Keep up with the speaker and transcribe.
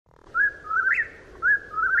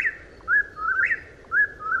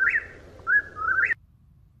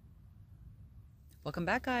Welcome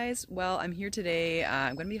back, guys. Well, I'm here today.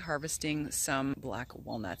 I'm going to be harvesting some black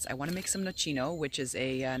walnuts. I want to make some Nocino, which is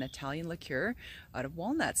an Italian liqueur out of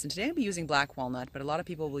walnuts. And today I'll be using black walnut, but a lot of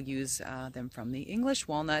people will use them from the English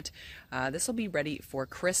walnut. This will be ready for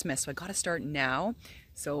Christmas, so I got to start now.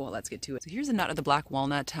 So let's get to it. So here's a nut of the black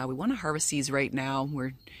walnut. We want to harvest these right now.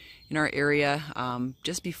 We're in our area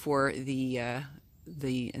just before the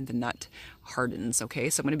nut hardens. Okay,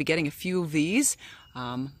 so I'm going to be getting a few of these.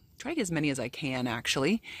 Try to get as many as I can,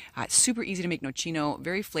 actually. It's super easy to make Nocino,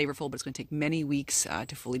 very flavorful, but it's going to take many weeks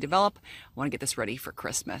to fully develop. I want to get this ready for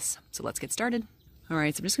Christmas. So let's get started. All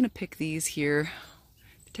right, so I'm just going to pick these here.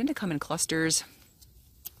 They tend to come in clusters.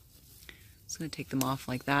 Just going to take them off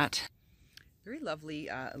like that. Very lovely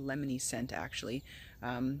lemony scent, actually.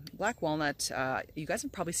 Black walnut, you guys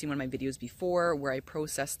have probably seen one of my videos before where I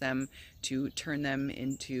process them to turn them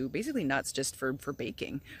into basically nuts just for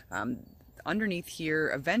baking. Underneath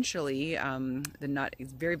here, eventually, the nut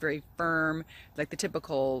is very, very firm, like the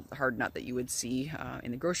typical hard nut that you would see in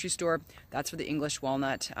the grocery store. That's for the English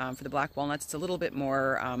walnut. For the black walnuts, it's a little bit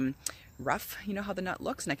more rough. You know how the nut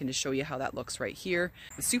looks, and I can just show you how that looks right here.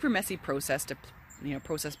 A super messy process to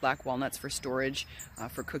process black walnuts for storage,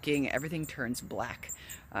 for cooking. Everything turns black.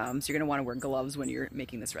 So you're going to want to wear gloves when you're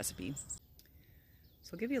making this recipe.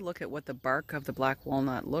 So I'll give you a look at what the bark of the black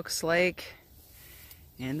walnut looks like.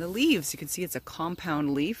 And the leaves, you can see it's a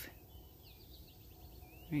compound leaf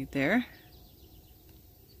right there.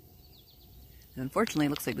 And unfortunately, it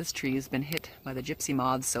looks like this tree has been hit by the gypsy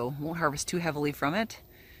moths, so won't harvest too heavily from it.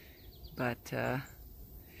 But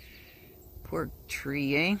poor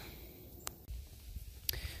tree, eh?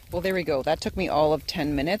 Well, there we go. That took me all of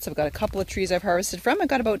 10 minutes. I've got a couple of trees I've harvested from. I've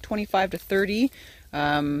got about 25 to 30.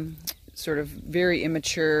 Sort of very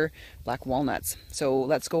immature black walnuts. So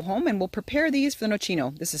let's go home and we'll prepare these for the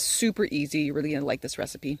Nocino. This is super easy. You're really gonna like this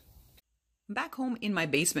recipe. I'm back home in my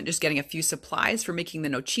basement just getting a few supplies for making the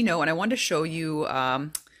Nocino, and I wanted to show you I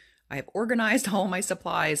have organized all my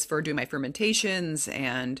supplies for doing my fermentations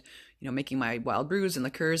and making my wild brews and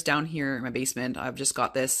liqueurs down here in my basement. I've just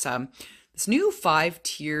got this this new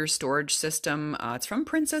 5-tier storage system. It's from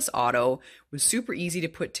Princess Auto. It was super easy to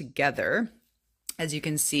put together. As you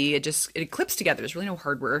can see, it clips together. There's really no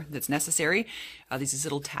hardware that's necessary. These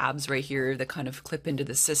little tabs right here that kind of clip into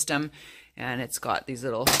the system, and it's got these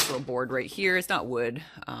little board right here. It's not wood.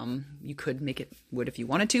 You could make it wood if you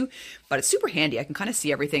wanted to, but it's super handy. I can kind of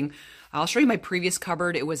see everything. I'll show you my previous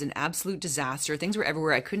cupboard. It was an absolute disaster. Things were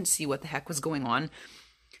everywhere. I couldn't see what the heck was going on.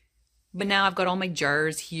 But now I've got all my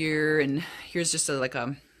jars here, and here's just a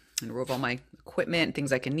row of all my equipment,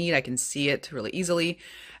 things I can need. I can see it really easily.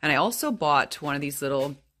 And I also bought one of these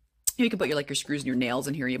little, you can put your screws and your nails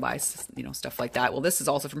in here. You buy, stuff like that. Well, this is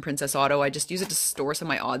also from Princess Auto. I just use it to store some of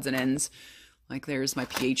my odds and ends. Like there's my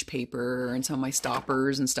pH paper and some of my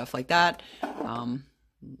stoppers and stuff like that.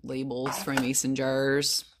 Labels for my mason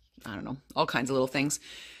jars. I don't know, all kinds of little things.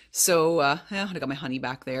 So yeah, I got my honey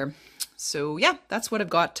back there. So yeah, that's what I've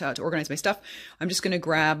got to organize my stuff. I'm just going to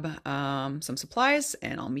grab some supplies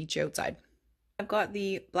and I'll meet you outside. I've got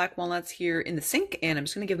the black walnuts here in the sink, and I'm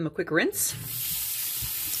just going to give them a quick rinse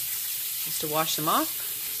just to wash them off.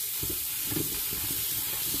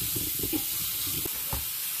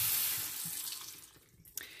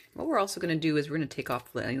 What we're also going to do is we're going to take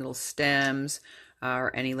off any little stems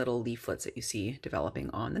or any little leaflets that you see developing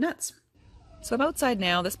on the nuts. So I'm outside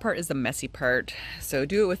now. This part is the messy part, so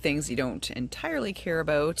do it with things you don't entirely care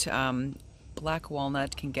about. Black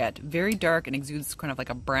walnut can get very dark and exudes kind of like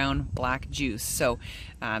a brown black juice, so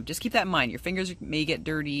just keep that in mind. Your fingers may get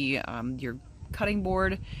dirty, your cutting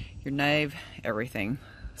board, your knife, everything.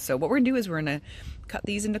 So what we're gonna do is we're gonna cut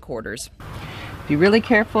these into quarters. Be really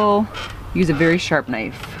careful, use a very sharp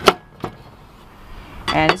knife.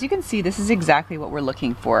 And as you can see, this is exactly what we're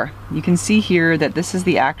looking for. You can see here that this is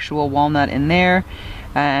the actual walnut in there,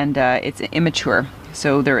 and it's immature,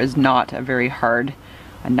 so there is not a very hard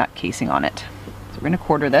nut casing on it. So we're going to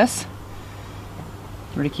quarter this.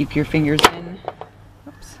 We're going to keep your fingers in.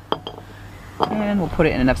 Oops. And we'll put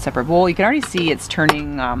it in a separate bowl. You can already see it's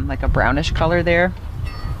turning like a brownish color there.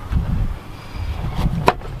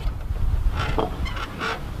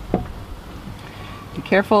 Be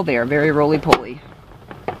careful, they are very roly-poly.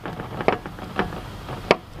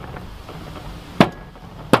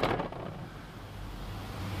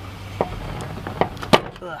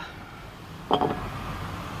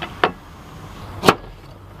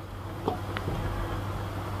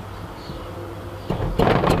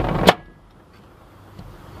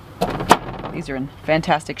 These are in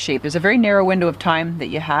fantastic shape. There's a very narrow window of time that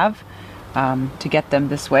you have to get them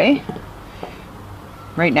this way.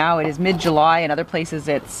 Right now it is mid-July, in other places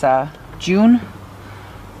it's June.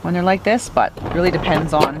 when they're like this, but it really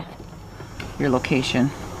depends on your location.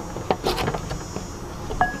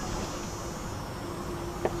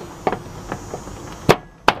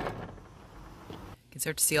 You can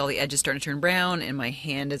start to see all the edges starting to turn brown, and my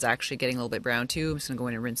hand is actually getting a little bit brown too. I'm just going to go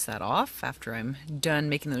in and rinse that off after I'm done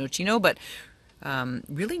making the nocino, but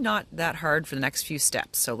really not that hard for the next few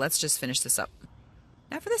steps. So let's just finish this up.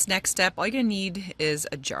 Now for this next step, all you're going to need is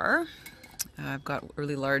a jar. I've got a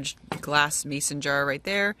really large glass mason jar right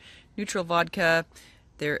there, neutral vodka.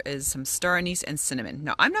 There is some star anise and cinnamon.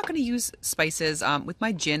 Now I'm not going to use spices. With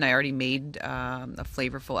my gin, I already made a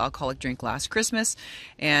flavorful alcoholic drink last Christmas,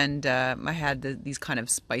 and I had these kind of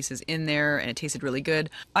spices in there and it tasted really good.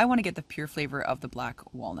 I want to get the pure flavor of the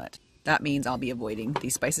black walnut. That means I'll be avoiding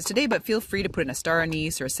these spices today, but feel free to put in a star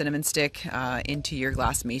anise or a cinnamon stick into your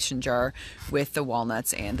glass mason jar with the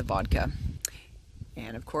walnuts and the vodka.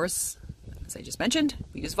 And of course, as I just mentioned,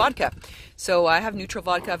 we use vodka. So I have neutral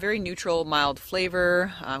vodka, very neutral, mild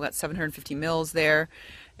flavor. I've got 750 mils there,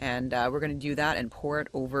 and we're going to do that and pour it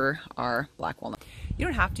over our black walnut. You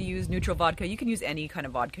don't have to use neutral vodka. You can use any kind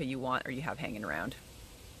of vodka you want or you have hanging around.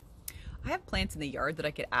 I have plants in the yard that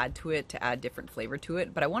I could add to it to add different flavor to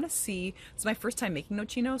it, but I want to see, it's my first time making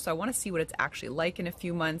nocino, so I want to see what it's actually like in a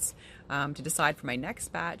few months to decide for my next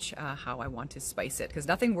batch how I want to spice it. Because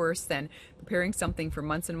nothing worse than preparing something for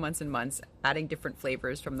months and months and months, adding different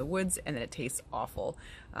flavors from the woods, and then it tastes awful.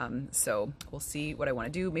 So we'll see what I want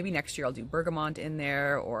to do. Maybe next year I'll do bergamot in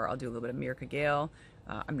there, or I'll do a little bit of Miracle Gale.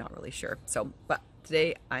 I'm not really sure. So, but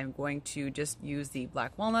today I'm going to just use the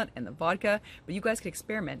black walnut and the vodka, but you guys can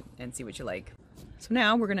experiment and see what you like. So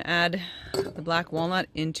now we're going to add the black walnut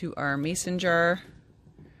into our mason jar,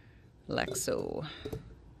 like so.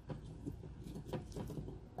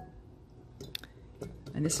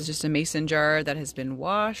 And this is just a mason jar that has been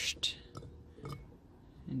washed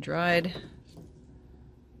and dried.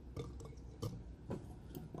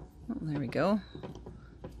 Oh, there we go.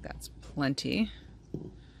 That's plenty.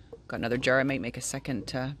 Got another jar. I might make a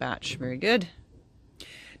second batch. Very good.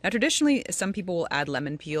 Now traditionally some people will add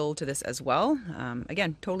lemon peel to this as well.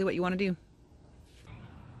 Again, totally what you want to do.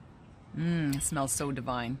 It smells so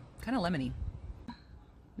divine. Kind of lemony.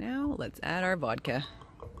 Now let's add our vodka.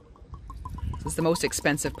 This is the most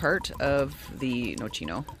expensive part of the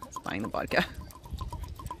nocino. It's buying the vodka.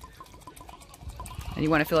 And you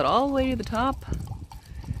want to fill it all the way to the top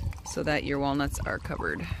so that your walnuts are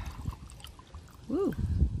covered. Woo!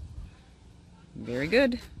 Very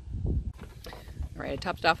good. All right, I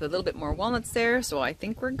topped it off with a little bit more walnuts there, so I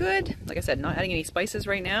think we're good. Like I said, not adding any spices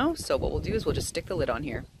right now, so what we'll do is we'll just stick the lid on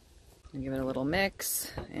here. And give it a little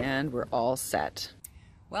mix, and we're all set.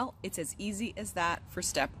 Well, it's as easy as that for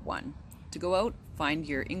step one. To go out, find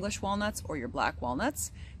your English walnuts or your black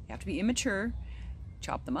walnuts. They have to be immature.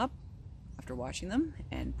 Chop them up after washing them,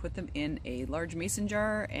 and put them in a large mason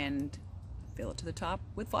jar and fill it to the top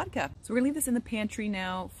with vodka. So we're gonna leave this in the pantry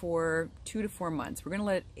now for 2 to 4 months. We're gonna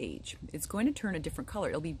let it age. It's going to turn a different color.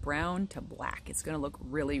 It'll be brown to black. It's gonna look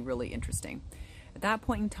really, really interesting. At that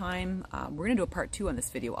point in time, we're gonna do a part 2 on this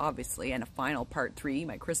video, obviously, and a final part 3,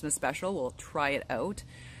 my Christmas special. We'll try it out.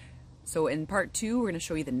 So in part 2, we're gonna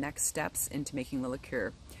show you the next steps into making the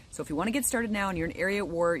liqueur. So if you wanna get started now and you're in an area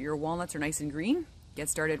where your walnuts are nice and green, get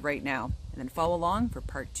started right now. And then follow along for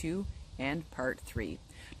part 2 and part 3.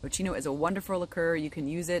 Nocino is a wonderful liqueur. You can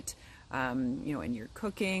use it, you know, in your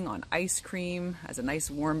cooking, on ice cream, as a nice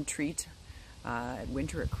warm treat at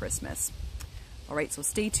winter or Christmas. All right, so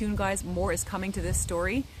stay tuned, guys. More is coming to this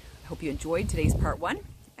story. I hope you enjoyed today's part 1,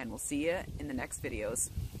 and we'll see you in the next videos.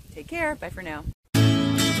 Take care. Bye for now.